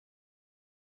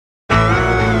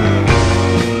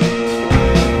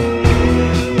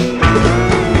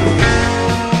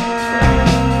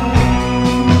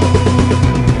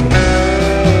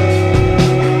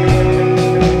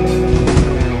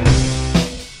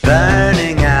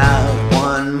Burning out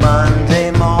one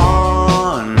Monday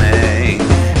morning,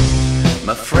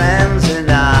 my friends and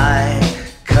I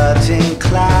cutting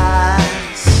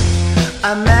class.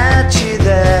 I met you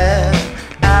there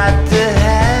at the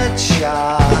head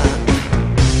shop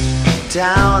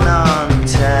down on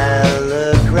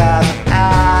Telegraph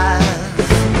Ave.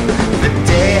 The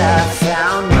day I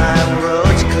found my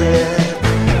Roach clip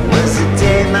was the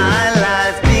day my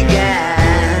life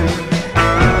began.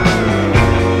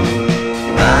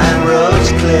 My Roach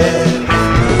clip,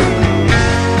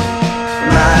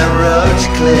 my Roach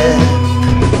clip,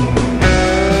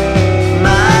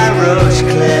 my Roach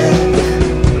clip,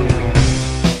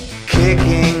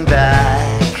 kicking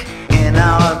back in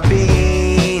our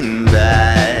beanbag.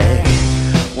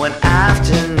 One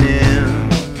afternoon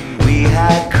we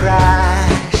had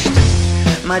crashed.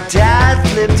 My dad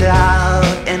flipped out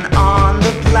and on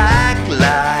the black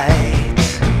light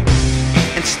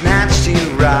and snatched you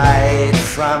right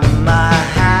from my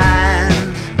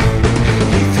hand.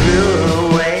 He threw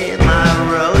away my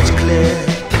Roach clip,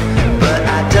 but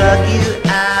I dug you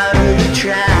out of the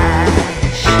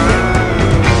trash.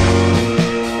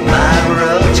 My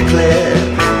Roach clip,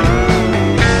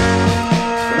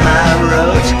 my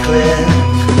Roach clip,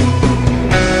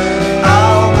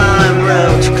 oh my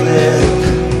Roach clip.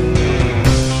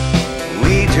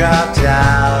 We dropped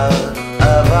out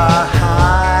of our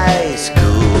high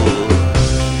school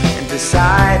and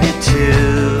decided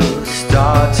to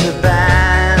start a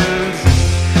band.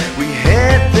 We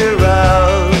hit the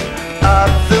road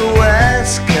up the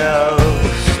West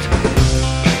Coast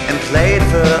and played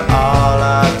for all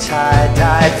our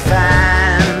tie-dyed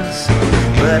fans.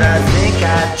 But I think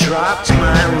I dropped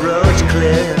my Roach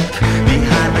clip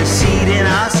behind the seat in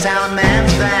our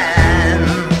soundman's van.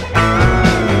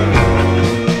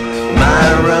 My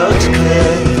Roach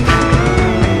clip,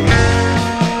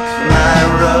 my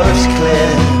Roach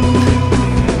clip,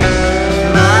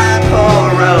 my poor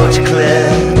Roach clip.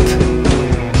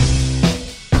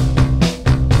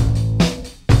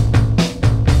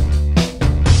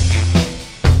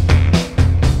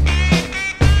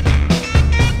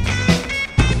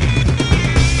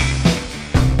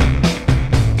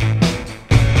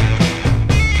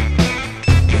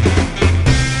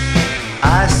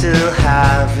 I still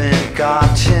haven't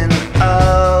gotten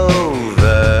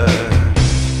over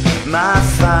my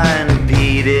fine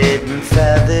beaded and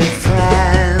feathered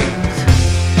friend.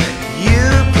 You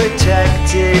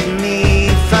protected me